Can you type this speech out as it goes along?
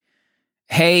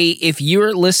Hey, if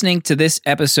you're listening to this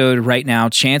episode right now,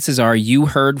 chances are you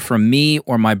heard from me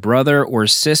or my brother or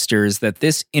sisters that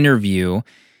this interview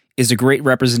is a great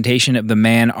representation of the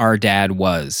man our dad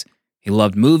was. He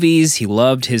loved movies, he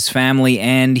loved his family,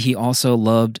 and he also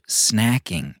loved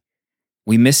snacking.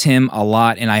 We miss him a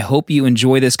lot, and I hope you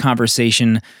enjoy this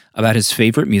conversation about his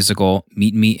favorite musical,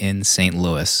 Meet Me in St.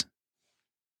 Louis.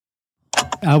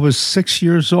 I was 6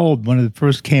 years old when it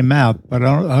first came out, but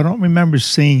I don't remember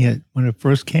seeing it when it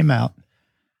first came out.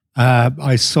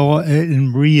 I saw it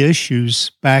in reissues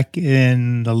back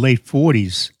in the late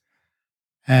 40s.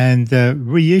 And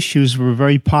reissues were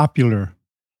very popular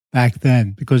back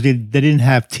then because they didn't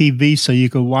have TV, so you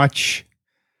could watch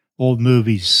old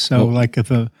movies. So like if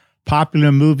a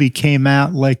popular movie came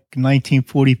out like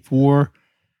 1944,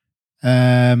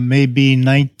 maybe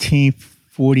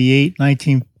 1948,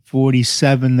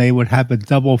 1947, they would have a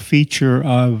double feature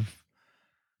of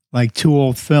like two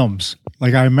old films.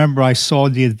 Like I remember I saw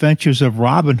The Adventures of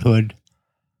Robin Hood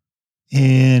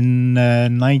in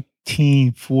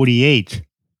 1948.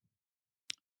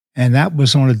 And that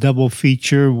was on a double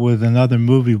feature with another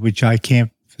movie, which I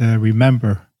can't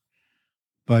remember.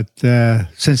 But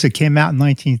since it came out in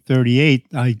 1938,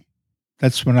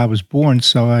 that's when I was born,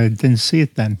 so I didn't see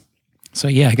it then. So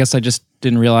yeah, I guess I just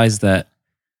didn't realize that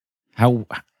how,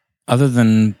 other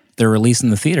than their release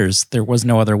in the theaters, there was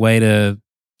no other way to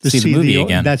see the movie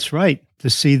again. That's right, to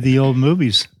see the old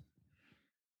movies.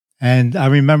 And I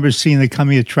remember seeing the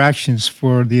coming attractions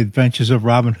for The Adventures of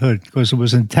Robin Hood because it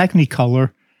was in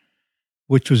Technicolor,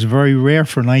 which was very rare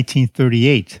for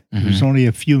 1938. Mm-hmm. There's only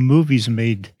a few movies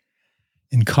made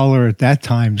in color at that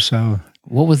time. So,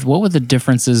 what were the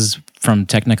differences from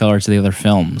Technicolor to the other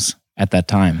films at that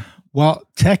time? Well,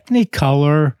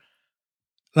 Technicolor,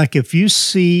 like if you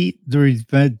see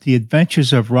the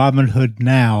Adventures of Robin Hood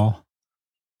now,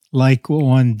 like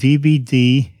on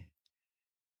DVD,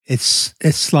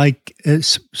 it's like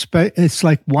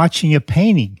watching a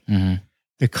painting. Mm-hmm.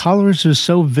 The colors are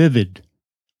so vivid.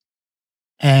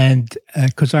 And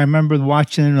because I remember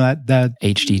watching that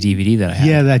HD DVD that I had.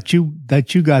 Yeah, that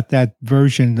you got that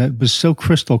version that was so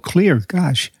crystal clear.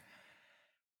 Gosh.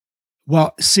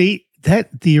 Well, see,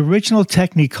 that the original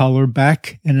Technicolor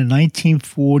back in the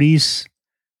 1940s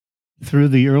through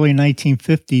the early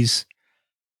 1950s,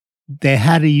 they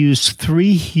had to use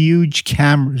 3 huge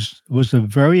cameras. It was a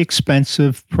very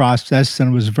expensive process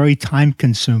and it was very time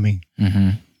consuming.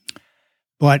 Mm-hmm.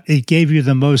 But it gave you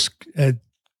the most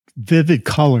vivid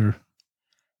color.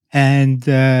 And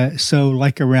so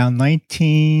like around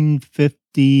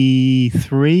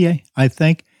 1953, I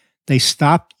think, they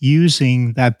stopped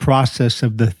using that process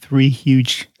of the 3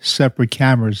 huge separate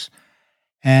cameras.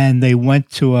 And they went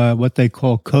to what they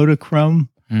call Kodachrome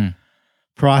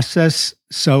process.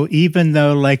 So even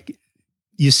though like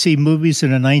you see movies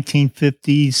in the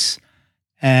 1950s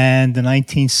and the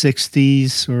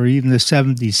 1960s or even the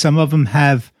 70s, some of them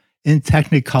have in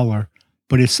Technicolor.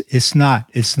 But it's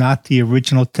not the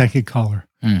original Technicolor.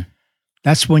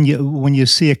 That's when you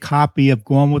see a copy of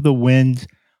Gone with the Wind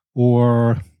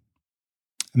or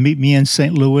Meet Me in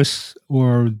St. Louis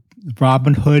or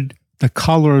Robin Hood, the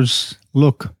colors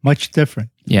look much different.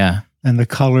 Yeah. Than the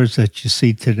colors that you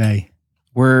see today.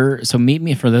 So Meet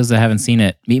Me, for those that haven't seen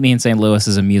it, Meet Me in St. Louis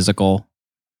is a musical.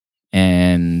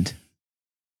 And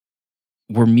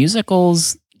were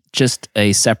musicals just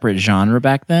a separate genre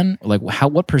back then? Like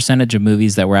what percentage of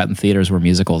movies that were out in theaters were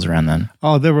musicals around then?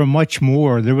 Oh, there were much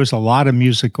more. There was a lot of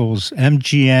musicals.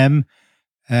 MGM,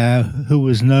 who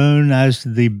was known as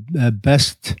the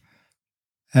best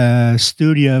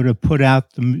studio to put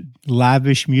out the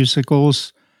lavish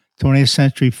musicals. 20th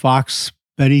Century Fox,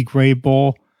 Betty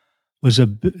Grable was at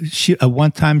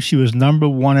one time she was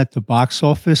 #1 at the box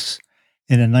office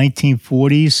in the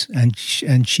 1940s, and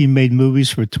she made movies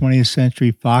for 20th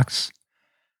Century Fox.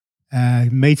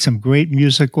 Made some great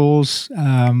musicals.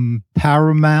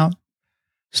 Paramount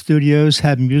Studios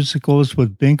had musicals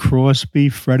with Bing Crosby,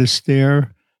 Fred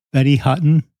Astaire, Betty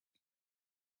Hutton.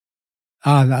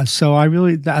 So I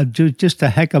really do just a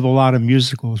heck of a lot of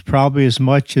musicals, probably as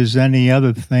much as any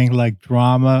other thing like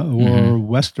drama or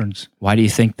westerns. Why do you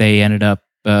think they ended up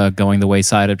going the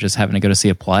wayside of just having to go to see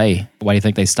a play? Why do you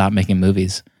think they stopped making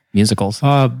musicals?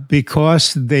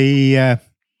 Because they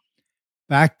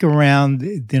back around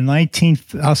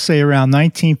I'll say around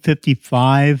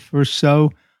 1955 or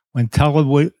so, when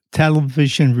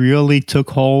television really took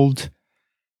hold,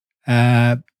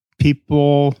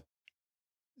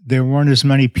 there weren't as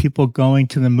many people going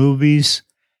to the movies,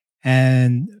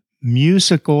 and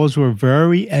musicals were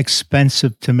very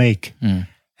expensive to make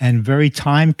and very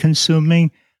time consuming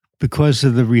because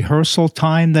of the rehearsal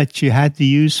time that you had to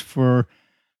use for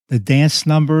the dance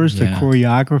numbers, the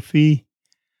choreography,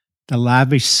 the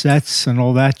lavish sets, and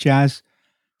all that jazz.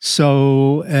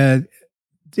 So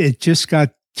it just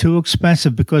got too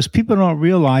expensive because people don't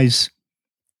realize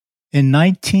in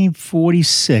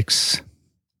 1946,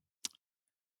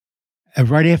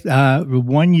 right after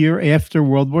 1 year after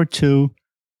World War II,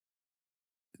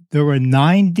 there were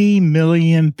 90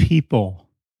 million people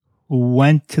who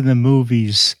went to the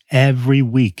movies every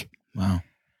week. Wow.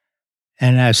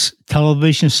 And as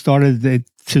television started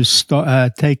to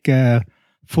take a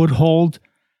foothold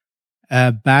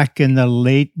back in the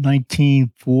late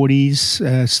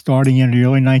 1940s, starting in the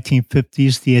early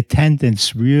 1950s, the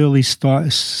attendance really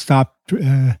stopped.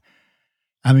 It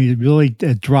really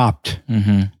dropped.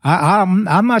 Mm-hmm.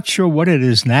 I'm not sure what it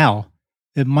is now.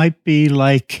 It might be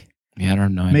like I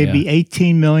don't know. Maybe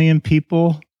 18 million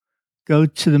people go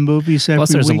to the movies every week.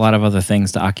 Plus, there's a lot of other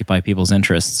things to occupy people's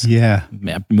interests. Yeah.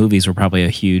 Movies were probably a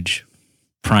huge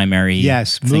primary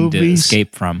thing to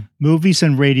escape from. Movies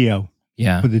and radio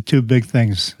were the two big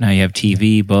things. Now you have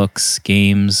TV, books,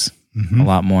 games, a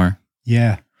lot more.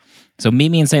 Yeah. So Meet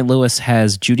Me in St. Louis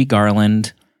has Judy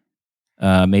Garland.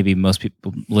 Maybe most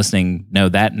people listening know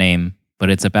that name, but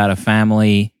it's about a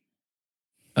family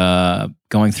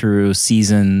going through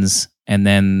seasons, and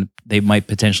then they might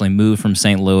potentially move from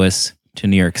St. Louis to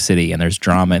New York City, and there's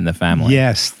drama in the family.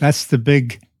 Yes, that's the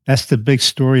big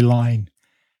storyline.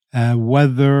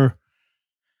 Whether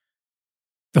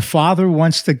the father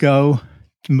wants to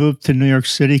move to New York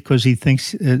City because he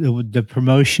thinks the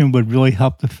promotion would really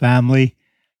help the family,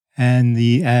 and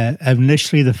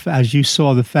initially, as you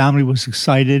saw, the family was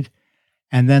excited,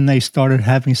 and then they started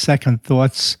having second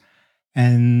thoughts,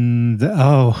 and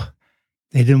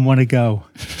they didn't want to go.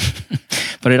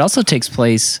 But it also takes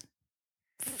place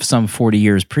some 40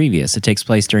 years previous. It takes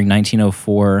place during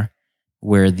 1904,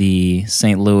 where the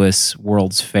St. Louis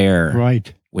World's Fair,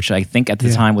 right, which I think at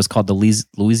the time was called the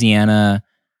Louisiana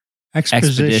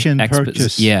Exposition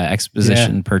Purchase.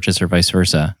 Exposition Purchase, or vice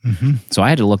versa. Mm-hmm. So I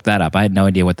had to look that up. I had no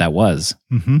idea what that was.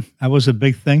 Mm-hmm. That was a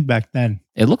big thing back then.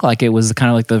 It looked like it was kind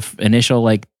of like the initial,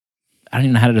 I don't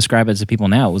even know how to describe it to people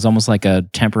now. It was almost like a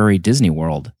temporary Disney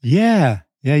World. Yeah.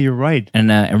 Yeah, you're right.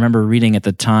 And I remember reading at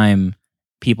the time,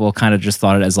 people kind of just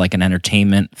thought it as like an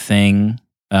entertainment thing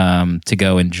to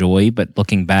go enjoy. But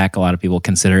looking back, a lot of people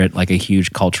consider it like a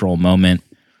huge cultural moment,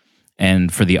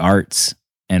 and for the arts,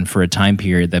 and for a time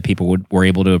period that people were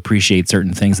able to appreciate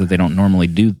certain things that they don't normally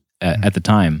do at the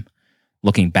time.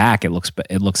 Looking back, it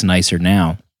looks nicer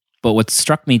now. But what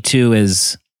struck me too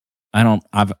is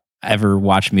I've ever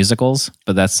watched musicals,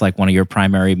 but that's like one of your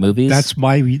primary movies. That's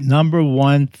my number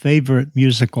one favorite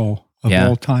musical of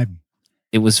all time.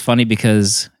 It was funny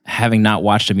because having not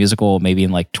watched a musical maybe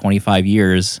in like 25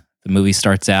 years, the movie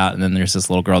starts out and then there's this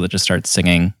little girl that just starts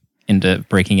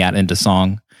breaking out into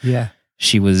song. Yeah.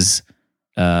 She was,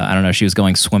 I don't know, she was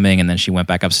going swimming and then she went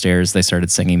back upstairs. They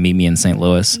started singing Meet Me in St.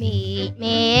 Louis. Meet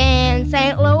me in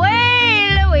St.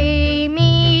 Louis, Louis,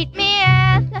 meet me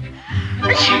at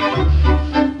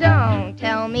Don't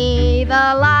tell me the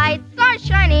lights are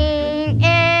shining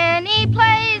any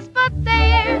place but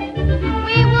there.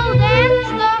 We will dance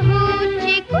the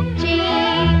hoochie coochie.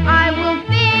 I will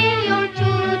be your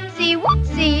tootsie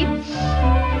wootsie.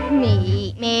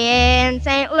 Meet me in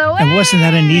St. Louis. And wasn't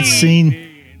that a neat scene?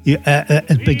 At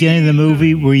the beginning of the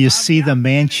movie, where you see the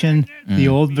mansion,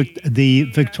 the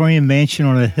Victorian mansion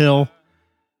on a hill.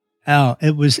 Oh,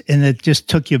 it just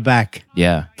took you back,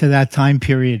 to that time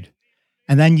period.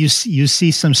 And then you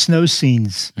see some snow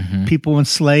scenes, people in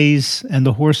sleighs and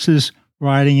the horses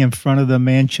riding in front of the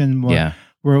mansion,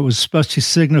 where it was supposed to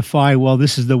signify, well,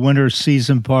 this is the winter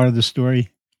season part of the story.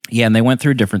 Yeah, and they went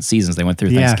through different seasons. They went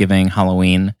through Thanksgiving,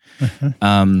 Halloween.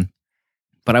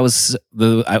 But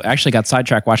I actually got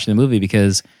sidetracked watching the movie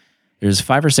because there's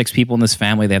 5 or 6 people in this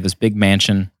family. They have this big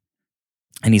mansion,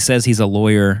 and he says he's a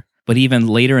lawyer. But even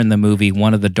later in the movie,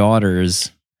 one of the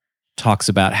daughters talks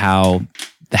about how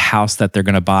the house that they're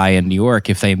going to buy in New York,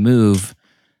 if they move,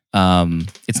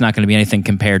 it's not going to be anything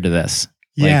compared to this.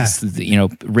 Yeah.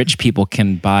 Rich people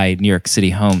can buy New York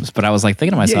City homes. But I was like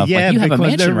thinking to myself, you have a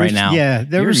mansion right now. Yeah,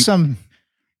 there were some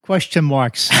question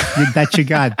marks that you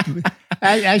got,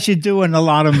 as you do in a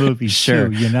lot of movies. Sure.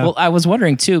 Too, Well, I was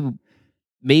wondering too,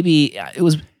 maybe it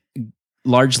was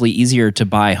largely easier to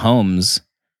buy homes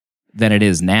than it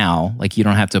is now. Like you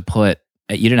didn't have to put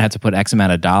X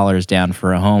amount of dollars down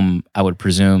for a home, I would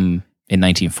presume, in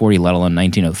 1940, let alone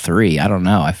 1903. I don't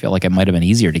know. I feel like it might have been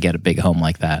easier to get a big home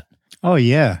like that. Oh,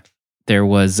 yeah. There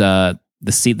was the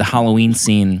Halloween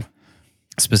scene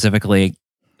specifically.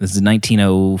 This is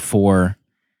 1904,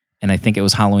 and I think it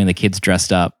was Halloween. The kids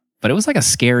dressed up, but it was like a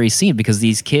scary scene because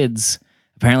these kids,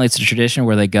 Apparently, it's a tradition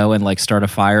where they go and like start a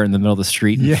fire in the middle of the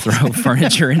street and throw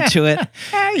furniture into it.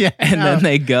 And then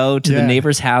they go to the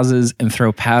neighbors' houses and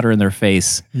throw powder in their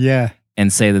face.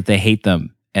 And say that they hate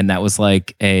them. And that was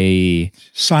like a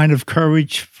sign of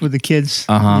courage for the kids.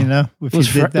 You know, if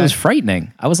it was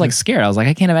frightening. I was like scared. I was like,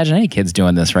 I can't imagine any kids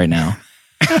doing this right now.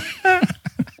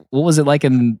 What was it like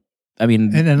in the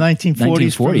 1940s?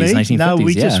 1950s, no,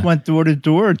 we just went door to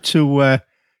door to, of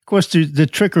course, the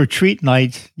trick or treat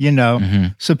night. You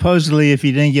know, supposedly if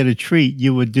you didn't get a treat,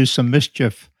 you would do some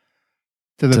mischief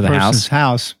to the person's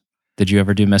house. Did you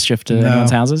ever do mischief to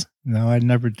anyone's houses? No, I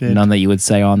never did. None that you would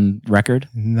say on record?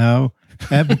 No.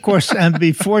 And of course, and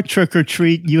before trick or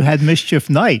treat, you had mischief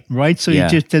night, right? So you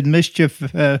just did mischief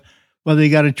whether you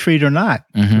got a treat or not.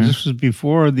 This was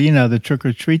before the trick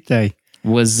or treat day.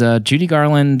 Was Judy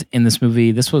Garland in this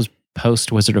movie? This was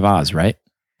post Wizard of Oz, right?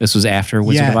 This was after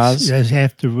Wizard of Oz? Yes,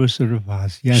 after Wizard of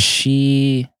Oz, yes.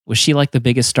 Was she like the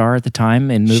biggest star at the time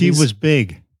in movies? She was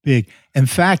big. In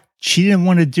fact, she didn't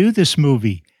want to do this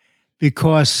movie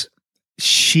because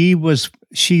she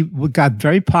got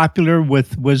very popular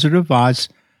with Wizard of Oz,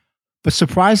 but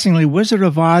surprisingly, Wizard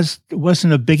of Oz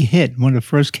wasn't a big hit when it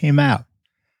first came out.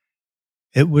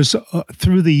 It was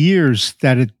through the years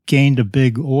that it gained a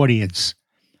big audience.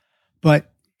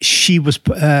 But she was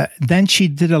then she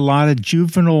did a lot of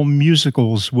juvenile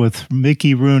musicals with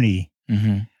Mickey Rooney,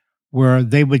 where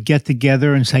they would get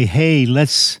together and say, "Hey,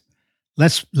 let's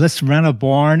rent a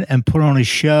barn and put on a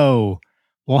show.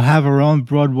 We'll have our own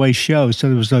Broadway show." So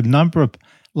there was a number of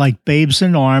like Babes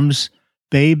in Arms,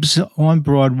 Babes on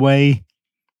Broadway,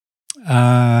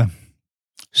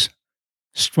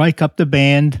 Strike Up the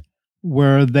Band,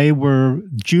 where they were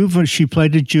juvenile. She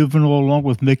played a juvenile along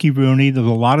with Mickey Rooney. There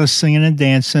was a lot of singing and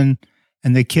dancing,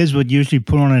 and the kids would usually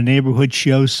put on a neighborhood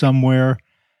show somewhere.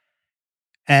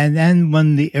 And then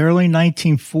when the early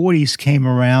 1940s came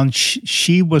around,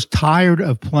 she was tired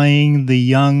of playing the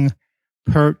young,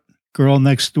 pert girl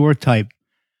next door type,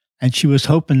 and she was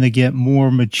hoping to get more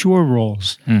mature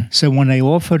roles. So when they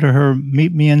offered her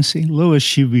Meet Me in St. Louis,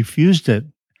 she refused it,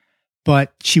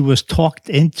 but she was talked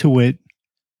into it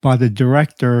by the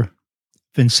director,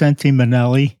 Vincente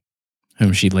Minnelli.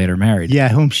 Whom she later married. Yeah,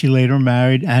 whom she later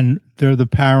married, and they're the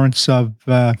parents of...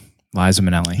 Liza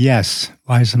Minnelli. Yes,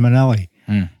 Liza Minnelli.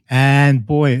 And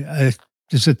boy,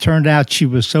 as it turned out, she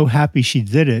was so happy she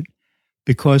did it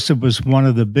because it was one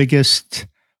of the biggest,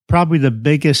 probably the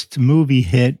biggest movie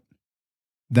hit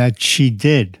that she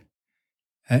did.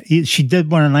 She did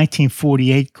one in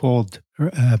 1948 called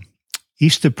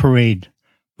Easter Parade,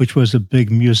 which was a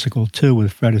big musical too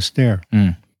with Fred Astaire.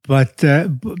 But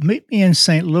Meet Me in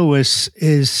St. Louis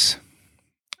is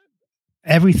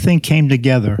everything came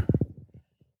together.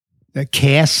 The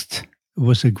cast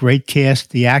was a great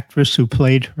cast. The actress who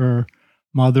played her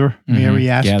mother, Mary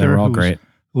Astor, they're all great.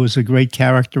 Who was a great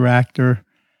character actor.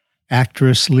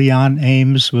 Actress Leon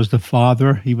Ames was the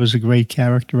father. He was a great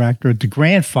character actor. The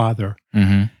grandfather,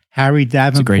 Harry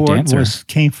Davenport,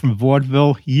 came from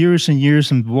vaudeville, years and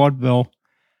years in vaudeville.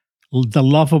 The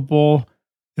lovable,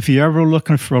 if you're ever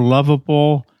looking for a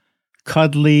lovable,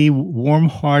 cuddly,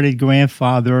 warm-hearted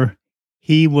grandfather,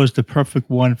 he was the perfect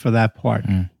one for that part.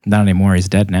 Not anymore. He's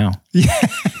dead now.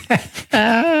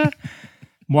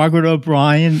 Margaret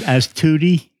O'Brien as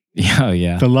Tootie. Oh,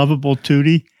 yeah. The lovable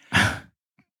Tootie.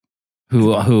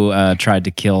 Who tried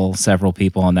to kill several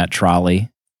people on that trolley.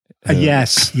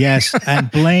 Yes.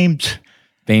 And blamed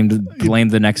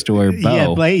the next door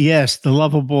beau. Yes, the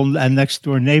lovable and next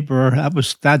door neighbor.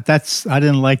 That's I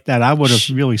didn't like that. I would have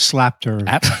really slapped her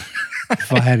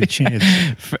if I had a chance.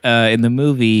 In the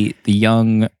movie, the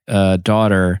young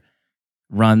daughter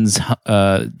runs.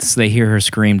 So they hear her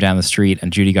scream down the street,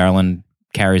 and Judy Garland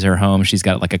carries her home. She's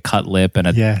got like a cut lip and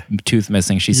a tooth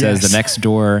missing. She says the next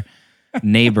door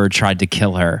neighbor tried to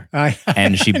kill her,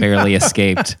 and she barely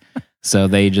escaped. So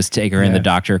they just take her in. The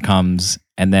doctor comes,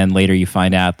 and then later you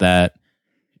find out that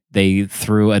they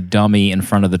threw a dummy in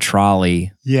front of the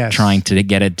trolley, trying to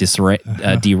get it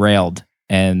derailed,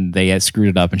 and they had screwed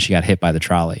it up, and she got hit by the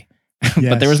trolley.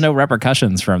 But there was no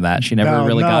repercussions from that. She never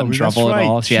really got in trouble at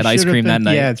all. She had ice cream that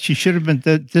night. Yeah, she should have been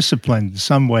disciplined in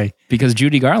some way. Because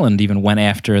Judy Garland even went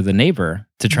after the neighbor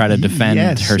to try to defend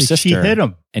her sister. She hit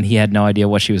him. And he had no idea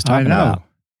what she was talking about.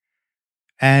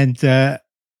 And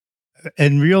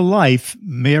in real life,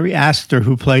 Mary Astor,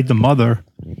 who played the mother,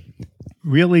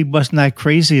 really wasn't that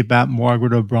crazy about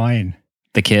Margaret O'Brien.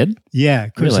 The kid? Yeah,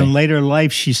 because in later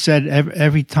life, she said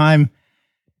every time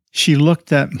she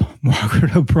looked at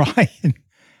Margaret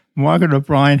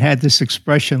O'Brien had this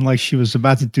expression like she was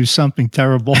about to do something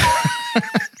terrible.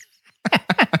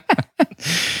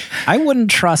 I wouldn't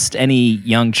trust any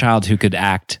young child who could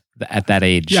act at that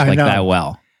age Yeah, I know. that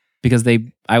well, because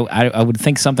I would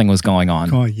think something was going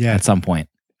on Oh, yeah. at some point.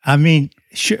 I mean,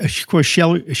 of course,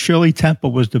 Shirley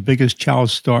Temple was the biggest child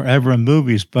star ever in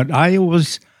movies, but I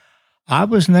was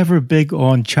never big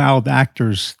on child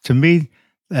actors. To me,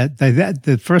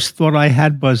 the first thought I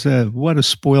had was, what a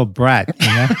spoiled brat, you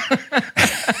know?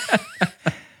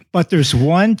 But there's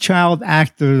one child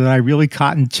actor that I really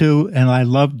cottoned to, and I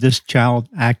loved this child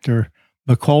actor,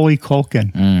 Macaulay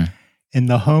Culkin, in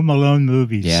the Home Alone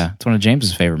movies. Yeah, it's one of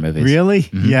James's favorite movies. Really?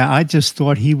 Mhm. Yeah, I just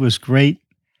thought he was great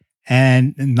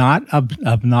and not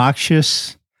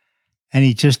obnoxious, and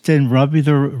he just didn't rub you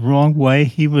the wrong way.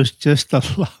 He was just a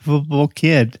lovable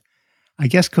kid. I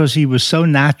guess because he was so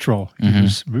natural. He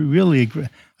was really,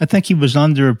 I think he was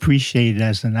underappreciated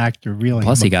as an actor, really.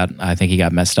 Plus, I think he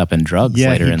got messed up in drugs Yeah,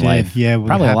 later he in did. life. Yeah, what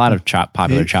probably a lot of happened-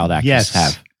 popular child actors yes,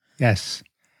 have. Yes.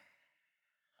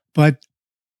 But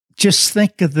just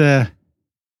think of the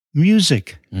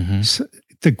music. Mhm.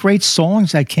 The great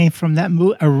songs that came from that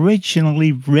movie,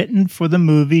 originally written for the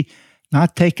movie,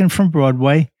 not taken from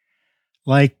Broadway,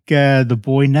 like The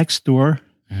Boy Next Door,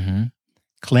 Mhm.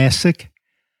 classic.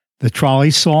 The Trolley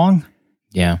Song,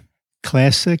 Yeah.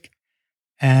 classic.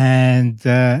 And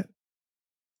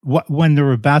when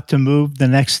they're about to move the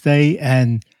next day,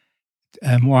 and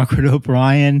Margaret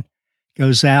O'Brien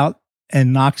goes out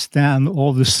and knocks down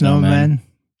all the snowmen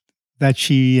that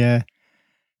she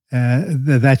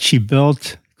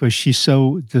built because she's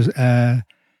so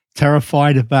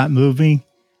terrified about moving,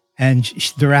 and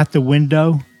they're at the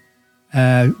window.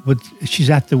 She's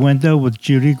at the window with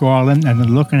Judy Garland, and they're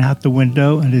looking out the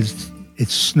window, and it's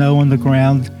snow on the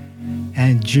ground,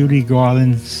 and Judy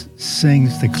Garland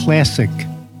sings the classic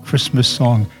Christmas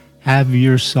song, "Have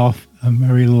Yourself a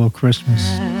Merry Little Christmas."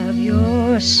 Have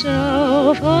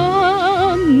yourself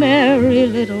a merry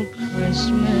little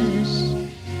Christmas.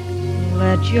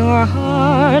 Let your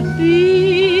heart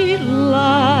be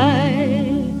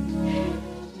light.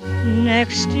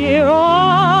 Next year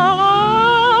all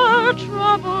our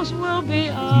troubles will be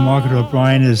out. Margaret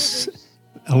O'Brien is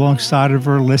alongside of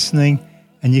her listening,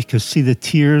 and you can see the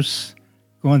tears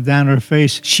going down her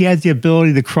face. She had the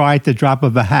ability to cry at the drop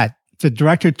of a hat. The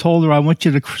director told her, "I want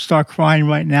you to start crying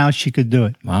right now." She could do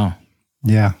it. Wow.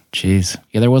 Yeah. Jeez.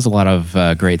 Yeah, there was a lot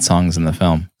of great songs in the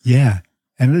film. Yeah.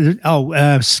 And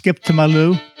Skip to My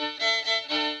Lou.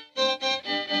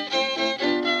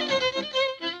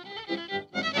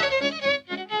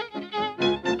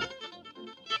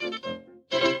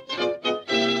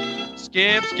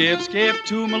 Skip, skip, skip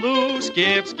to Maloo.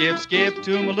 Skip, skip, skip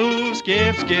to Maloo.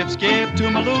 Skip, skip, skip to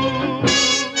Maloo.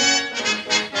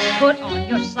 Put on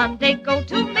your Sunday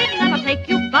go-to meet, and I'll take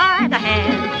you by the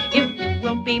hand. You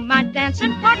will be my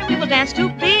dancing partner. We will dance to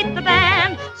beat the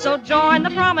band. So join the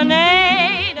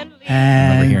promenade and leave.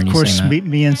 And hearing of you course, sing that. Meet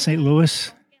Me in St.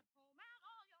 Louis.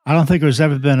 I don't think there's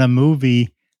ever been a movie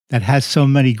that has so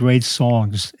many great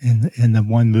songs in the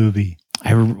one movie.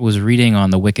 I was reading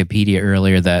on the Wikipedia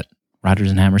earlier that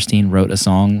Rodgers and Hammerstein wrote a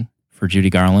song for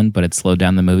Judy Garland, but it slowed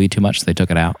down the movie too much, so they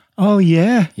took it out. Oh,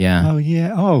 yeah. Yeah. Oh,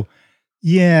 yeah. Oh,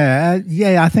 yeah.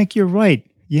 Yeah, I think you're right.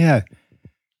 Yeah.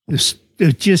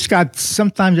 It just got,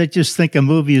 sometimes I just think a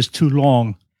movie is too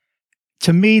long.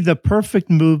 To me, the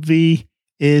perfect movie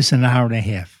is an hour and a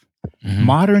half. Mhm.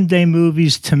 Modern day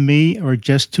movies to me are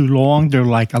just too long. They're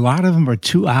like, a lot of them are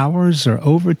 2 hours or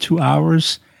over 2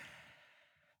 hours.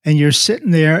 And you're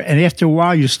sitting there, and after a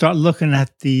while, you start looking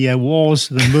at the walls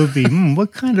of the movie.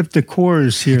 What kind of decor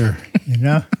is here? You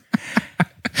know?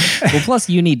 Well, plus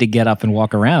you need to get up and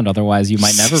walk around. Otherwise, you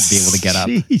might never be able to get up.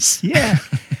 Jeez, yeah.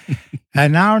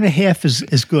 An hour and a half is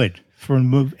good for a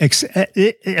movie,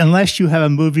 unless you have a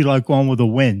movie like Gone with the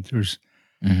Wind.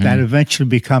 That eventually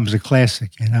becomes a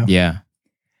classic, you know? Yeah.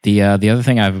 The other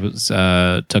thing I was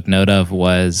took note of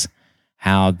was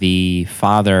how the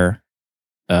father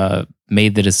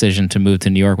made the decision to move to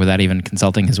New York without even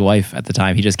consulting his wife at the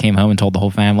time. He just came home and told the whole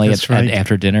family That's right.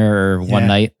 after dinner or one Yeah.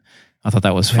 night. I thought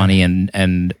that was funny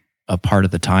and a part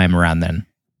of the time around then.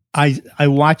 I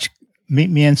watched Meet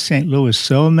Me in St. Louis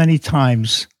so many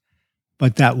times,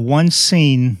 but that one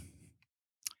scene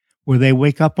where they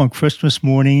wake up on Christmas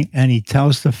morning and he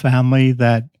tells the family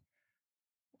that,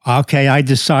 okay, I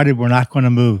decided we're not going to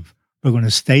move. We're going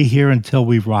to stay here until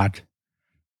we rot.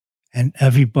 And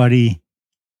everybody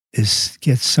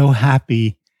gets so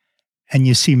happy. And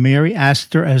you see Mary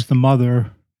Astor as the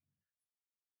mother.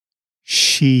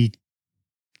 She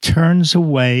turns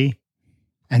away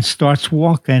and starts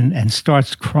walking and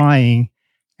starts crying.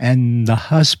 And the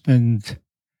husband,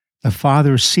 the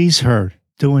father, sees her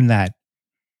doing that.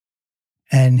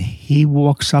 and he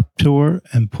walks up to her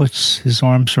and puts his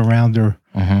arms around her.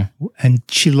 And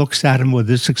she looks at him with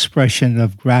this expression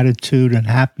of gratitude and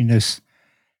happiness.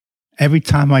 Every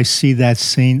time I see that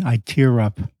scene, I tear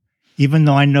up, even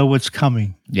though I know what's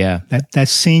coming. Yeah. That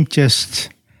scene just,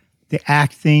 the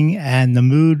acting and the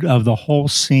mood of the whole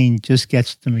scene just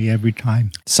gets to me every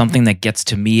time. Something that gets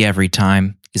to me every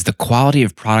time is the quality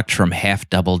of product from Half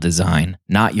Double Design,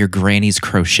 not your granny's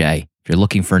crochet. If you're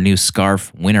looking for a new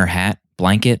scarf, winter hat,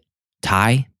 blanket,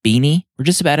 tie, beanie, or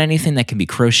just about anything that can be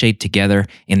crocheted together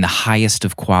in the highest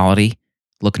of quality,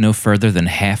 look no further than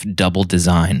Half Double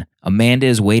Design. Amanda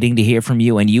is waiting to hear from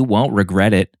you, and you won't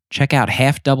regret it. Check out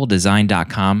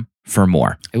halfdoubledesign.com for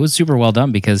more. It was super well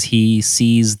done because he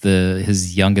sees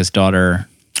his youngest daughter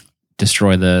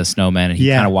destroy the snowman, and he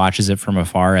kind of watches it from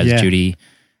afar as Judy.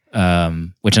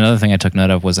 Which another thing I took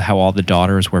note of was how all the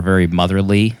daughters were very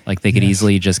motherly. Like they could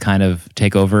easily just kind of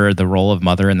take over the role of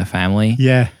mother in the family.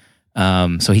 Yeah.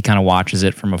 So he kind of watches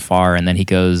it from afar, and then he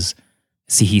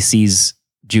sees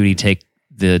Judy take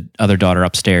the other daughter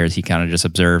upstairs. He kind of just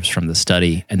observes from the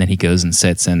study, and then he goes and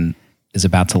sits and is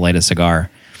about to light a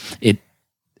cigar.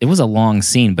 It was a long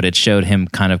scene, but it showed him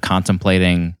kind of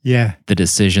contemplating the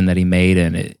decision that he made,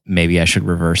 and maybe I should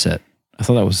reverse it. I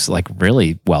thought that was like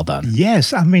really well done.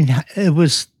 Yes. I mean,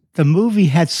 the movie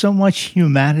had so much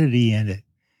humanity in it.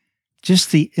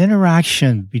 Just the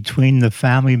interaction between the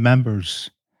family members.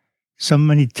 So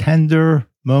many tender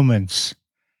moments,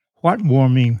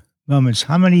 heartwarming moments.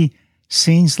 How many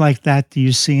scenes like that do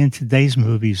you see in today's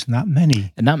movies? Not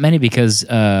many. And not many because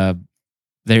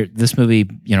this movie,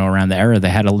 around the era, they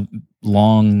had a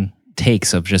long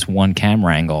takes of just one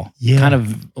camera angle, kind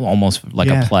of almost like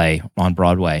a play on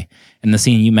Broadway. And the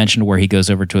scene you mentioned where he goes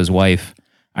over to his wife,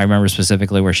 I remember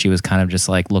specifically where she was kind of just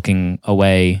like looking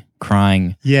away,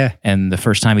 crying. Yeah. And the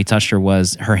first time he touched her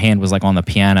her hand was like on the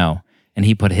piano, and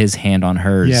he put his hand on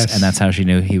hers, and that's how she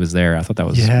knew he was there. I thought that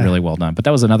was really well done. But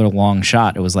that was another long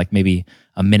shot. It was like maybe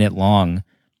a minute long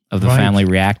of the family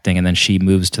reacting, and then she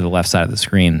moves to the left side of the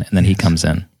screen, and then he comes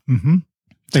in. Mm-hmm.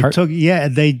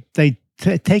 They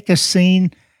take a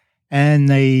scene, and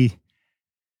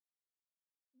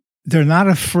they're not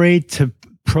afraid to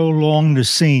prolong the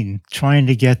scene, trying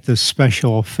to get the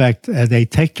special effect. They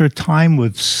take their time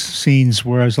with scenes,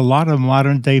 whereas a lot of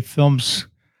modern day films,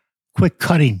 quick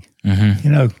cutting,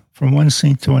 from one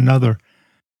scene to another.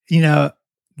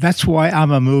 That's why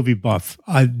I'm a movie buff.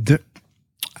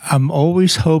 I'm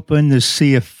always hoping to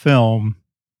see a film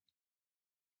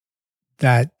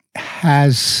that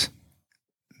has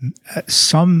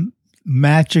some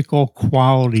magical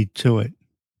quality to it,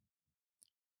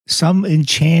 some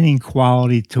enchanting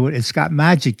quality to it. It's got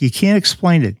magic. You can't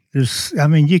explain it.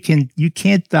 You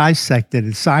can't dissect it.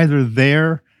 It's either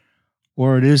there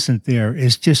or it isn't there.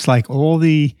 It's just like all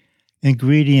the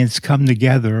ingredients come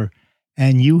together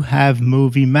and you have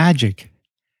movie magic.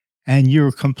 And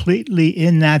you're completely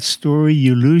in that story.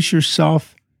 You lose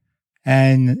yourself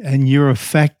and you're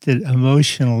affected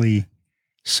emotionally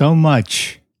so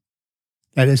much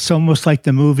that it's almost like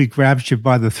the movie grabs you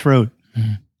by the throat.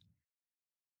 Mm-hmm.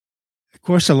 Of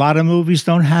course, a lot of movies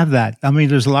don't have that. I mean,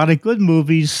 there's a lot of good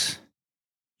movies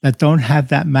that don't have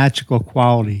that magical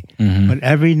quality. Mm-hmm. But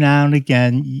every now and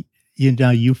again,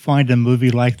 you find a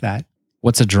movie like that.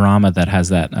 What's a drama that has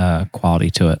that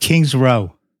quality to it? King's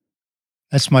Row.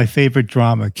 That's my favorite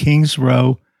drama. King's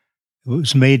Row. It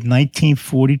was made in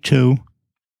 1942.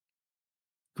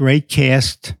 Great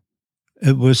cast.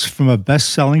 It was from a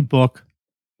best-selling book.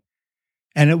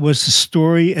 And it was a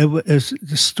story. It was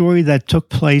the story that took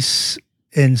place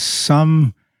in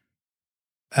some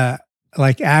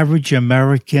like average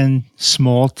American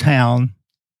small town.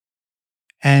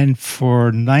 And for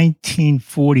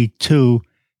 1942,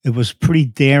 it was pretty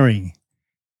daring.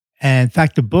 And in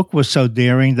fact, the book was so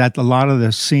daring that a lot of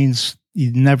the scenes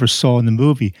you never saw in the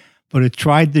movie. But it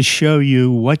tried to show you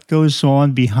what goes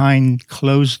on behind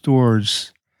closed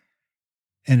doors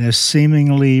in a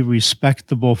seemingly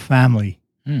respectable family.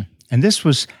 Mm. And this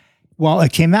was,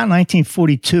 it came out in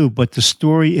 1942, but the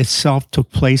story itself took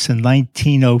place in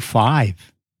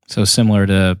 1905. So similar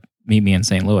to Meet Me in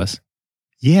St. Louis.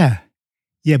 Yeah.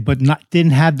 Yeah, but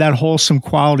didn't have that wholesome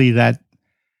quality that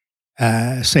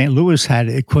St. Louis had,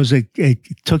 because it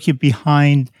took you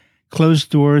behind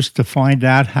closed doors to find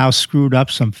out how screwed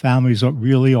up some families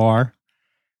really are.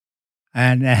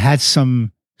 And it had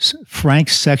some frank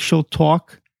sexual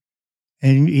talk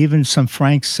and even some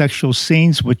frank sexual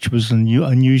scenes, which was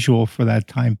unusual for that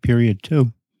time period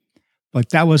too. But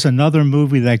that was another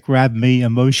movie that grabbed me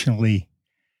emotionally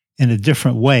in a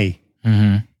different way.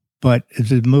 Mm-hmm. But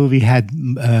the movie had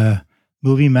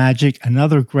Movie Magic.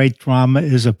 Another great drama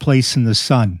is A Place in the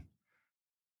Sun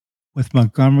with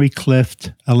Montgomery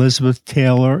Clift, Elizabeth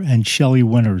Taylor, and Shelley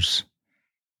Winters.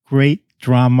 Great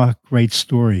drama, great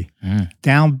story.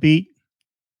 Downbeat,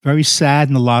 very sad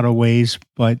in a lot of ways,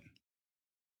 but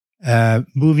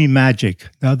Movie Magic,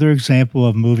 another example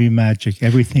of movie magic.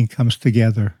 Everything comes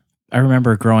together. I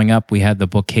remember growing up, we had the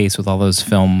bookcase with all those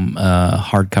film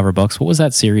hardcover books. What was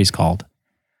that series called?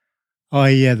 Oh,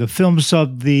 yeah, the films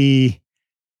of the...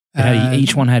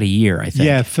 Each one had a year, I think.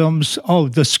 Yeah, films. Oh,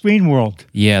 The Screen World.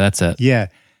 Yeah, that's it. Yeah.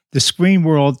 The Screen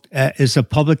World is a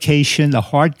publication, a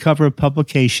hardcover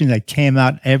publication that came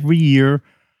out every year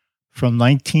from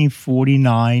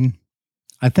 1949.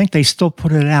 I think they still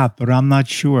put it out, but I'm not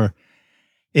sure.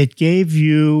 It gave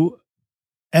you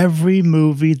every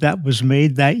movie that was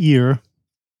made that year,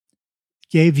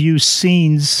 gave you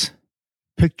scenes,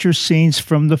 picture scenes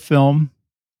from the film.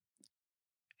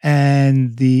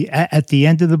 And at the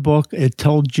end of the book, it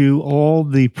told you all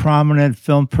the prominent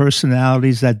film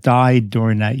personalities that died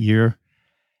during that year.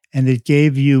 And it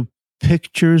gave you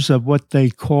pictures of what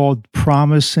they called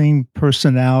promising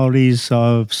personalities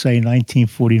of, say,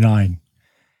 1949.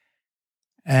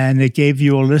 And it gave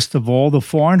you a list of all the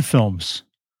foreign films,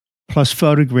 plus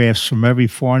photographs from every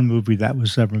foreign movie that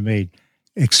was ever made.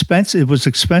 Expensive. It was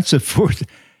expensive for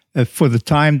the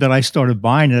time that I started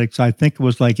buying it, because I think it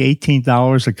was like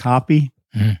 $18 a copy.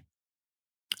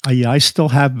 I still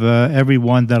have every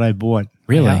one that I bought.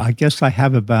 Really? I guess I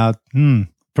have about from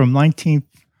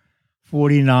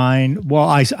 1949. Well,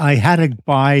 I had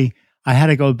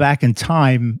to go back in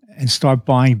time and start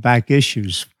buying back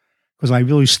issues, because I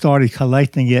really started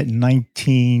collecting it in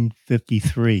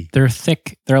 1953. They're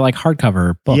thick. They're like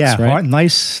hardcover books, right?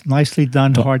 Nicely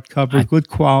done hardcover, good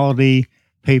quality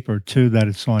paper too that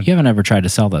it's on. You haven't ever tried to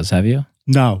sell those, have you?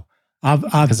 No,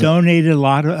 I've donated a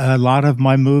lot of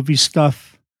my movie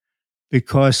stuff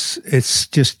because it's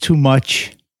just too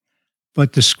much.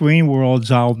 But the Screen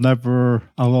Worlds, I'll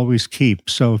always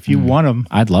keep. So if you want them,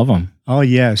 I'd love them. Oh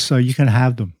yeah, so you can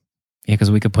have them. Yeah,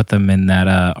 because we could put them in that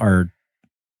our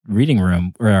reading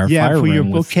room or our fire for room your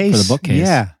bookcase. For the bookcase.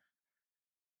 Yeah,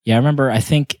 I remember. I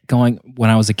think when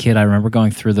I was a kid, I remember going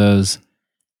through those.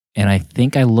 And I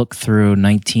think I looked through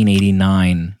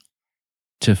 1989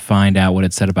 to find out what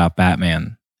it said about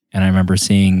Batman. And I remember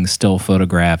seeing still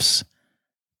photographs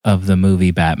of the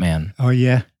movie Batman. Oh,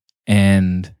 yeah.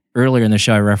 And earlier in the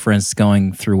show, I referenced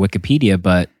going through Wikipedia,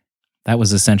 but that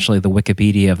was essentially the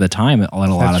Wikipedia of the time on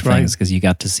a lot of things, because you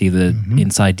got to see the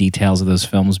inside details of those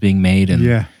films being made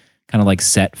and kind of like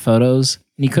set photos.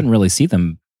 And you couldn't really see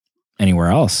them anywhere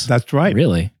else. That's right.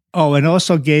 Really. Oh, and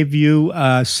also gave you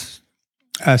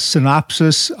a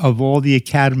synopsis of all the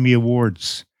Academy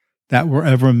Awards that were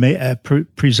ever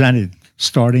presented,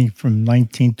 starting from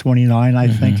 1929, I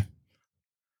think.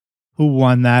 Who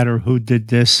won that or who did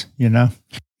this, you know?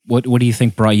 What do you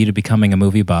think brought you to becoming a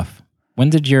movie buff? When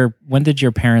did your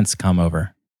parents come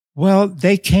over? Well,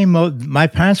 they came over. My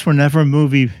parents were never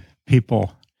movie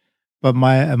people, but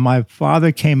my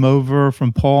father came over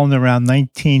from Poland around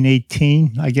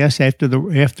 1918, I guess, after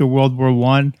World War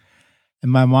I.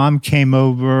 And my mom came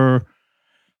over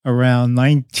around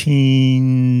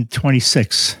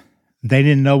 1926. They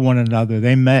didn't know one another.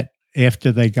 They met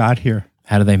after they got here.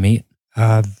 How did they meet?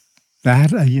 I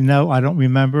don't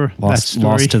remember that story.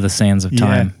 Lost to the sands of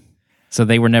time. Yeah. So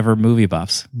they were never movie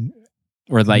buffs,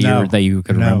 or that you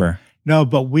could remember. No,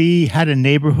 but we had a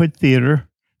neighborhood theater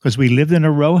because we lived in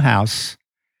a row house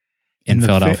in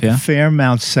Philadelphia,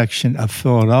 Fairmount section of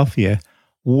Philadelphia,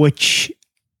 which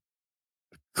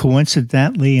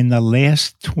coincidentally, in the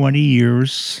last 20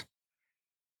 years,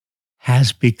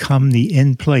 has become the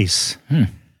in place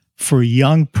for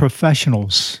young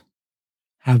professionals.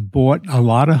 Have bought a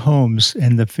lot of homes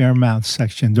in the Fairmount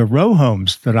section, the row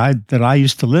homes that I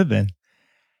used to live in,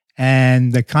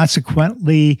 and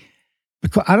consequently,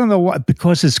 because I don't know what,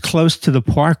 because it's close to the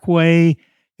Parkway,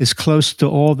 it's close to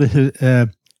all the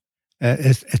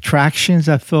attractions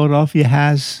that Philadelphia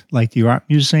has, like the Art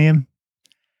Museum.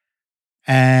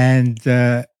 And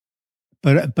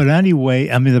but anyway,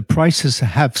 I mean, the prices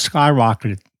have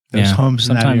skyrocketed. Those homes.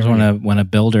 Sometimes when a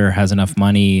builder has enough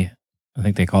money, I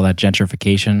think they call that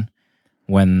gentrification.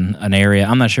 When an area,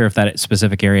 I'm not sure if that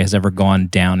specific area has ever gone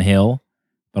downhill,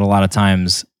 but a lot of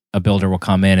times a builder will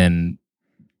come in and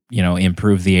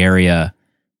improve the area,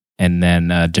 and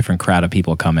then a different crowd of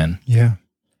people come in. Yeah,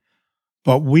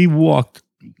 but we walked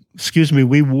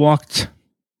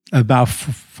about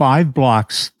 5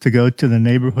 blocks to go to the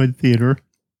neighborhood theater.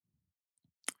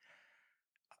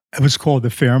 It was called the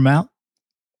Fairmount,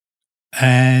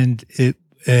 and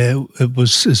it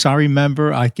was, as I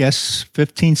remember, I guess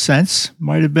 15 cents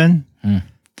might have been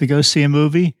to go see a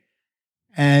movie.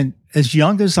 And as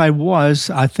young as I was,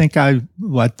 I think say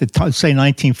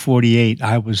 1948,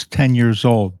 I was 10 years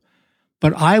old.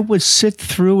 But I would sit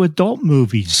through adult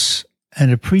movies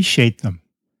and appreciate them.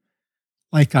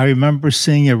 Like I remember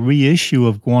seeing a reissue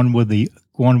of Gone with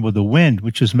the Wind,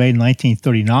 which was made in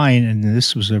 1939, and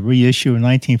this was a reissue in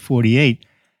 1948.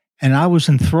 And I was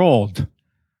enthralled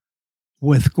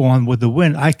with Gone with the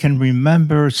Wind. I can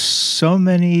remember so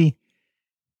many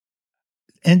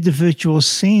individual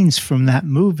scenes from that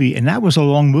movie, and that was a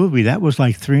long movie. That was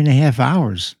like 3.5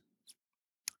 hours.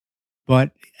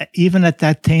 But even at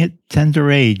that tender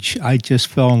age, I just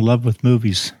fell in love with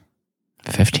movies.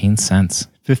 15 cents.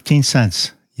 15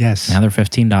 cents, yes. Now they're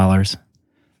 $15.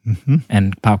 Mm-hmm.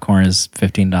 And popcorn is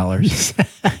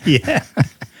 $15. Yeah.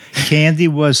 Candy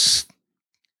was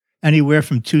anywhere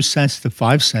from 2 cents to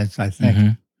 5 cents, I think.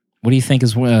 Mm-hmm. What do you think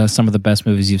is some of the best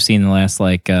movies you've seen in the last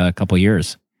couple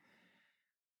years?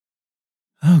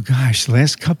 Oh gosh, the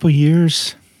last couple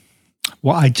years.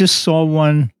 Well, I just saw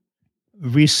one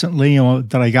recently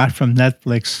that I got from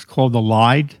Netflix called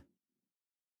Allied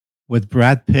with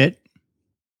Brad Pitt.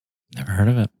 Never heard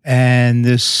of it. And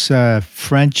this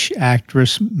French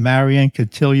actress, Marion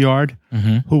Cotillard,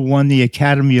 who won the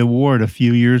Academy Award a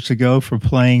few years ago for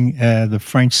playing the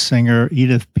French singer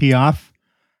Edith Piaf.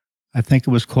 I think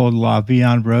it was called La Vie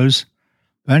en Rose.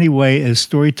 But anyway, the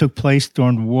story took place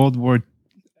during World War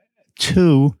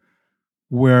II,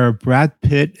 where Brad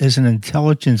Pitt is an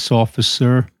intelligence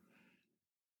officer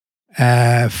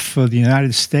for the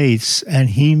United States, and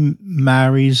he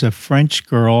marries a French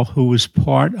girl who was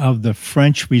part of the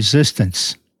French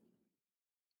resistance.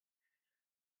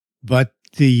 But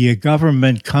the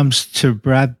government comes to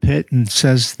Brad Pitt and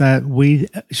says that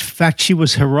in fact, she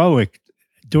was heroic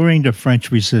during the French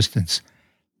resistance.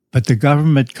 But the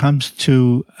government comes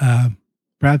to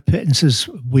Brad Pitt and says,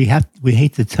 we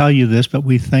hate to tell you this, but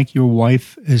we think your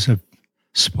wife is a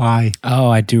spy. Oh,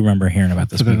 I do remember hearing about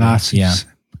this for the Nazis. Yeah.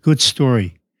 Good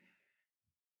story.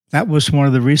 That was one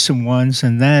of the recent ones.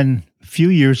 And then a few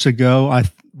years ago,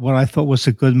 what I thought was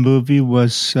a good movie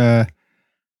was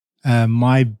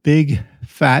My Big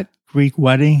Fat Greek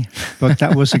Wedding. Thought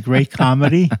that was a great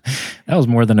comedy. That was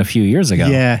more than a few years ago.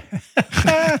 Yeah.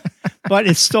 But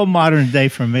it's still modern day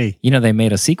for me. You know, they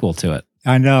made a sequel to it.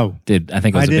 I know. I think it was a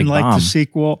big bomb. I didn't like the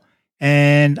sequel,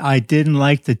 and I didn't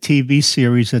like the TV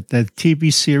series. The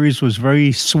TV series was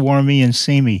very swarmy and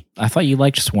seamy. I thought you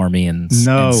liked swarmy and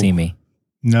seamy.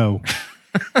 No.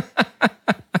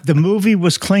 The movie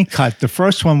was clean cut. The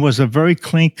first one was a very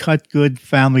clean cut, good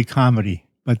family comedy.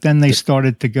 But then they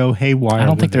started to go haywire. I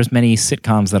don't think there's many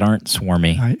sitcoms that aren't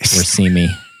swarmy or seamy.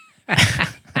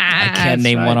 I can't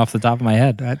name one off the top of my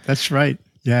head. That's right.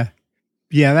 Yeah.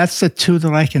 Yeah, that's the two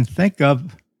that I can think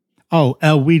of.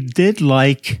 Oh, we did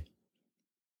like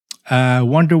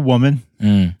Wonder Woman,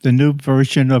 the new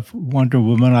version of Wonder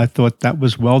Woman. I thought that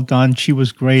was well done. She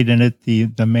was great in it,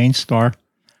 the main star.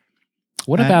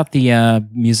 What about the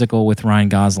musical with Ryan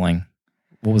Gosling?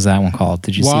 What was that one called?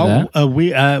 Did you see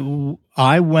that?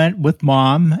 I went with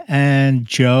Mom and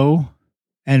Joe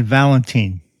and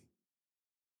Valentine.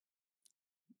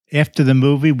 After the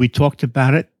movie, we talked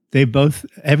about it.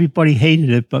 Everybody hated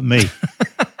it but me.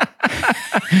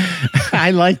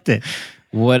 I liked it.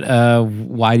 What?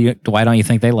 Why don't you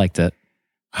think they liked it?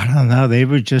 I don't know. They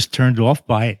were just turned off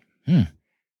by it.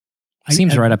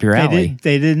 Seems right up your alley.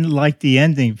 They didn't like the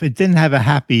ending. It didn't have a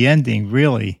happy ending,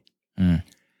 really.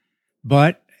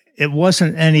 But it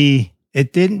wasn't any.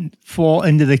 It didn't fall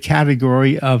into the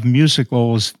category of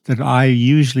musicals that I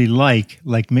usually like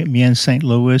Meet Me in St.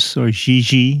 Louis or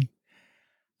Gigi.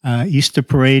 Easter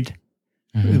Parade.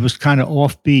 It was kind of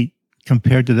offbeat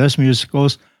compared to those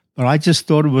musicals, but I just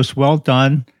thought it was well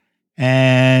done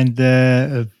and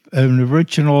an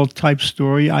original type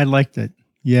story. I liked it.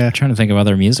 Yeah. I'm trying to think of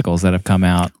other musicals that have come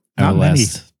out. Not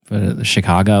many.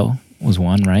 Chicago was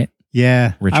one, right?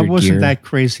 Yeah. Richard I wasn't Gere. that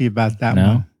crazy about that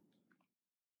one.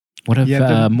 What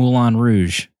if Moulin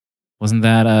Rouge? Wasn't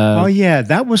that? Oh, yeah.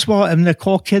 That was and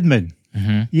Nicole Kidman.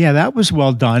 Yeah, that was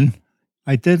well done.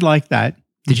 I did like that.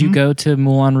 Did you go to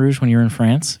Moulin Rouge when you were in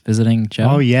France visiting Joe?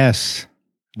 Oh, yes.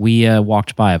 We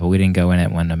walked by it, but we didn't go in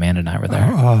it when Amanda and I were there.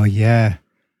 Oh, yeah.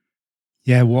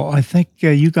 Yeah, well, I think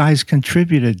you guys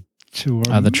contributed to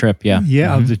the trip, yeah.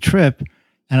 Yeah, of the trip.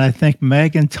 And I think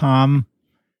Meg and Tom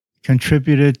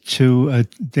contributed to,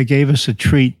 they gave us a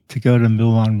treat to go to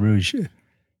Moulin Rouge.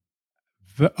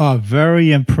 A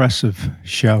very impressive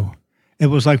show. It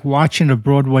was like watching a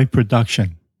Broadway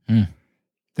production.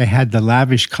 They had the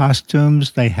lavish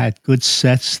costumes. They had good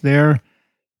sets there.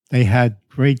 They had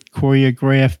great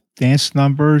choreographed dance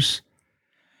numbers.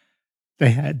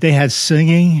 They had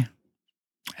singing,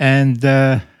 and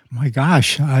my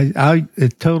gosh, I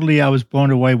was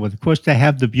blown away with. Of course, they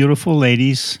have the beautiful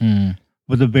ladies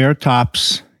with the bare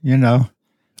tops, Of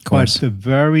course. but they're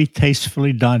very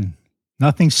tastefully done.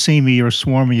 Nothing seamy or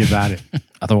swarmy about it.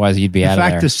 Otherwise, you'd be In out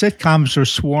fact, of the there. sitcoms are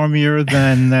swarmier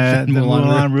than the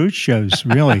Moulin Rouge shows,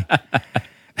 really.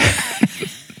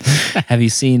 Have you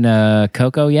seen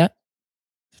Coco yet?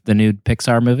 The new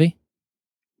Pixar movie?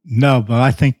 No, but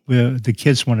I think the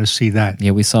kids want to see that.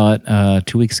 Yeah, we saw it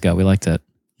 2 weeks ago. We liked it.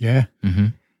 Yeah. Mm-hmm.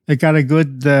 It got a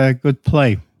good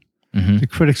play. Mm-hmm. The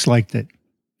critics liked it.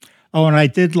 Oh, and I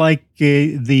did like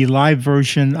the live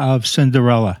version of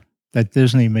Cinderella that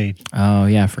Disney made. Oh,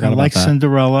 yeah, I forgot I about liked that.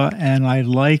 Cinderella, and I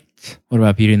liked What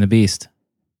about Beauty and the Beast?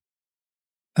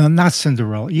 not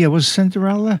Cinderella. Yeah, was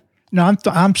Cinderella? No,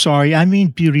 I'm sorry. I mean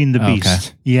Beauty and the Oh, Beast.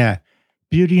 okay. Yeah,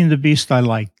 Beauty and the Beast. I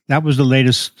liked. That was the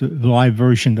latest live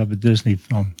version of a Disney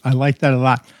film. I liked that a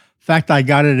lot. In fact, I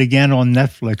got it again on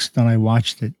Netflix. Then I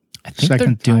watched it. I think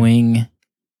Second they're time. doing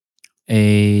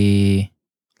a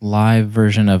live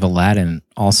version of Aladdin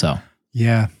also.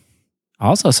 Yeah. I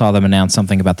also saw them announce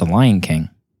something about The Lion King.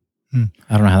 Hmm.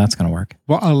 I don't know how that's going to work.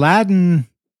 Well, Aladdin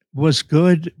was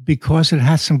good because it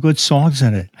had some good songs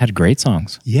in it. Had great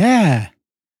songs. Yeah. It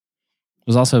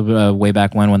was also way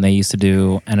back when they used to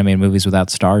do animated movies without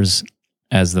stars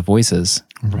as the voices,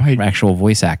 Right. actual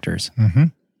voice actors. Mm-hmm.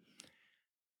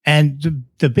 And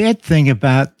the bad thing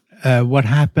about what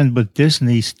happened with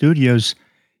Disney Studios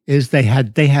is they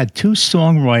had two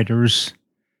songwriters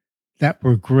that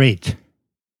were great.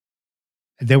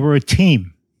 They were a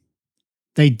team.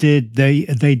 They did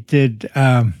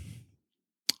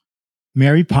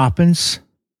Mary Poppins.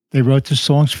 They wrote the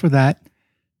songs for that.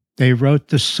 They wrote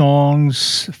the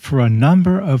songs for a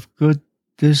number of good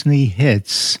Disney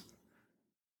hits.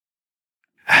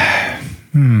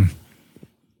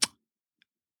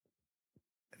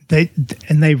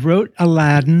 They wrote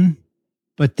Aladdin,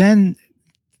 but then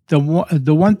the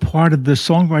one part of the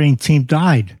songwriting team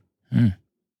died,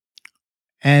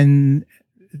 and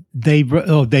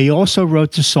they also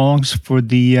wrote the songs for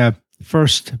the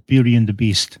first Beauty and the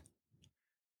Beast.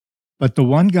 But the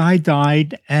one guy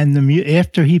died, and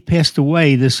after he passed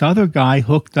away, this other guy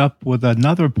hooked up with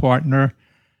another partner,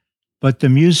 but the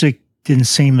music didn't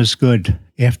seem as good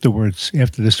afterwards.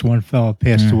 After this one fellow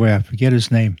passed away, I forget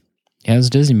his name. Yeah, those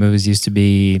Disney movies used to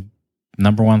be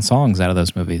number one songs out of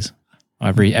those movies.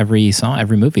 Every song,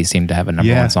 every movie seemed to have a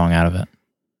number one song out of it.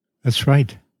 That's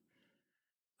right.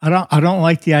 I don't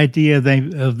like the idea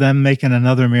of them making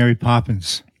another Mary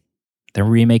Poppins. They're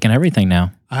remaking everything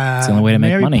now. It's the only way to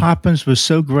make Mary money. Poppins was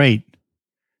so great.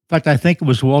 In fact, I think it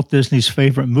was Walt Disney's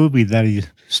favorite movie that his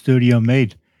studio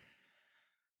made.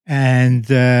 And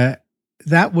that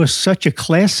was such a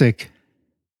classic.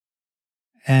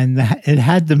 And it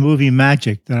had the movie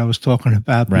magic that I was talking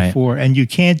about before. And you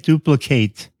can't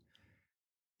duplicate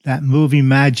that movie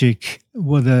magic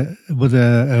with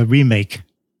a remake.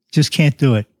 Just can't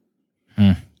do it.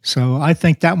 So I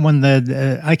think that one,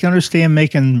 I can understand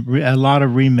making a lot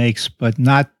of remakes, but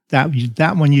not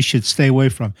that one you should stay away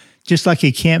from. Just like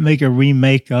you can't make a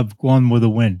remake of Gone with the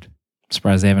Wind.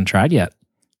 Surprised they haven't tried yet.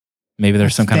 Maybe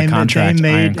there's some kind of contract,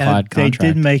 ironclad contract. They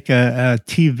did make a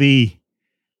TV.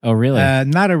 Oh, really?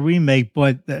 Not a remake,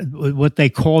 but what they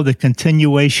call the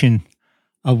continuation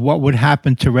of what would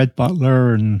happen to Red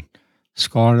Butler and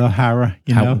Scarlett O'Hara.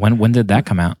 When did that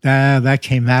come out? That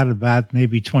came out about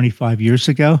maybe 25 years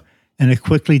ago, and it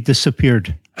quickly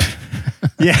disappeared.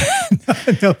 Yeah,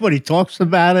 nobody talks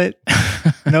about it.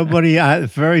 Nobody, I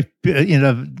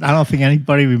don't think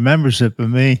anybody remembers it but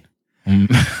me.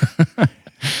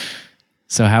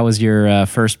 So how was your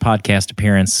first podcast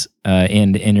appearance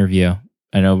and interview?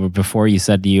 I know before you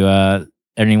said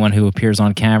anyone who appears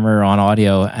on camera or on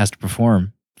audio has to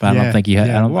perform, but I don't think you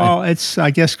had. Well, it's,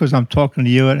 I guess, because I'm talking to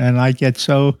you and I get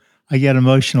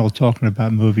emotional talking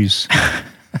about movies.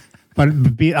 But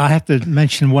I have to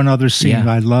mention one other scene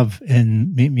I love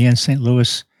in Meet Me in St.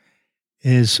 Louis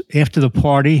is after the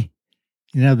party,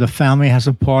 the family has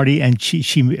a party and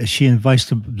she invites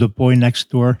the boy next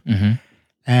door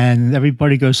and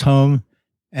everybody goes home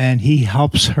and he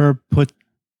helps her put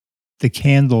the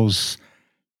candles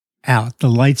out, the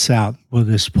lights out with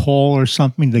this pole or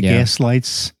something, the gas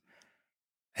lights,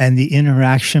 and the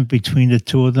interaction between the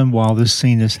two of them while this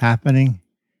scene is happening.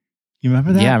 You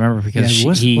remember that? Yeah, I remember because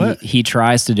he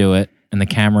tries to do it and the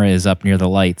camera is up near the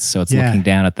lights, so it's looking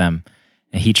down at them.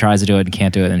 And he tries to do it and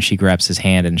can't do it, and she grabs his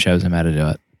hand and shows him how to do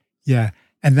it. Yeah.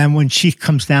 And then when she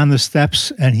comes down the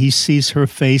steps and he sees her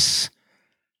face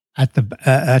at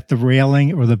the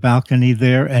railing or the balcony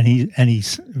there, and he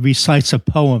recites a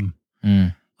poem,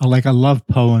 like a love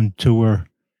poem to her,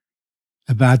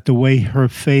 about the way her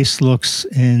face looks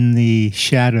in the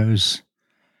shadows.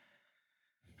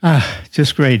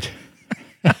 Just great.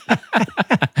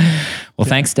 Well,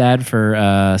 thanks, Dad,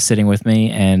 for sitting with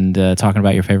me and talking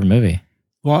about your favorite movie.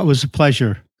 Well, it was a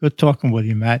pleasure. Good talking with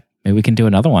you, Matt. Maybe we can do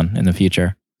another one in the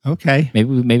future. Okay.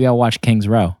 Maybe I'll watch King's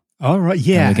Row. All right.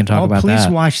 Yeah. And we can talk about please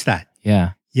that. watch that.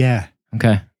 Yeah. Yeah.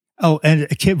 Okay. Oh, and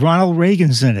Ronald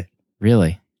Reagan's in it.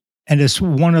 Really? And it's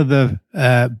one of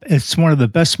the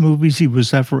best movies he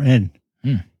was ever in.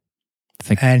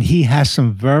 And he has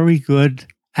some very good.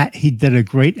 He did a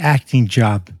great acting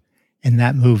job in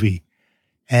that movie,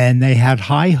 and they had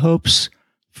high hopes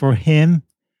for him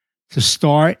to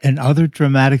star in other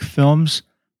dramatic films.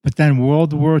 But then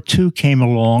World War II came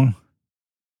along,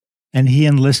 and he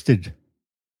enlisted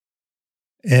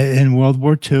in World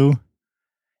War II.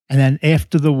 And then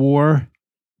after the war,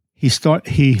 he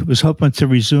was hoping to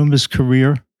resume his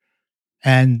career,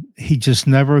 and he just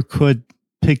never could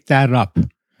pick that up.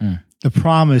 The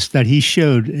promise that he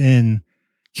showed in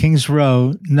King's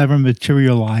Row never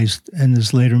materialized in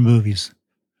his later movies.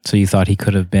 So you thought he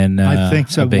could have been I think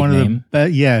so. a big name?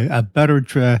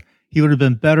 He would have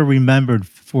been better remembered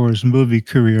for his movie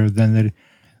career than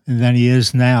he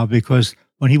is now, because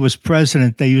when he was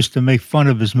president, they used to make fun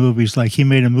of his movies. Like, he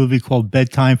made a movie called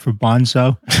Bedtime for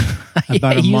Bonzo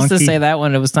about a he used monkey. to say that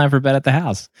when it was time for bed at the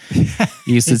house.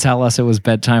 He used to tell us it was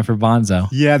bedtime for Bonzo.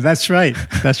 Yeah, that's right.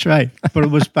 That's right. But it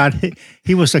was about,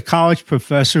 he was a college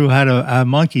professor who had a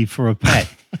monkey for a pet.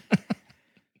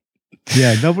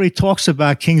 Yeah, nobody talks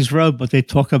about King's Row, but they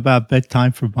talk about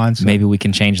Bedtime for Bonzo. Maybe we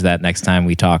can change that next time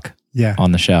we talk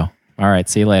on the show. All right,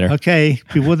 see you later. Okay,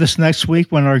 be with us next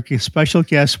week when our special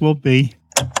guest will be...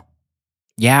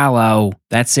 Yallo.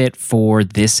 That's it for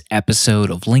this episode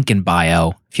of Link in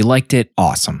Bio. If you liked it,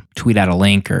 awesome. Tweet out a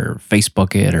link or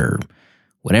Facebook it or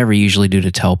whatever you usually do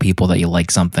to tell people that you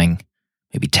like something.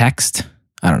 Maybe text.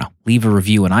 I don't know. Leave a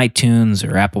review on iTunes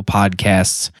or Apple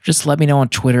Podcasts. Just let me know on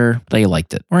Twitter that you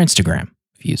liked it, or Instagram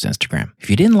if you use Instagram. If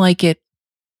you didn't like it,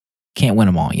 can't win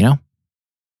them all, you know?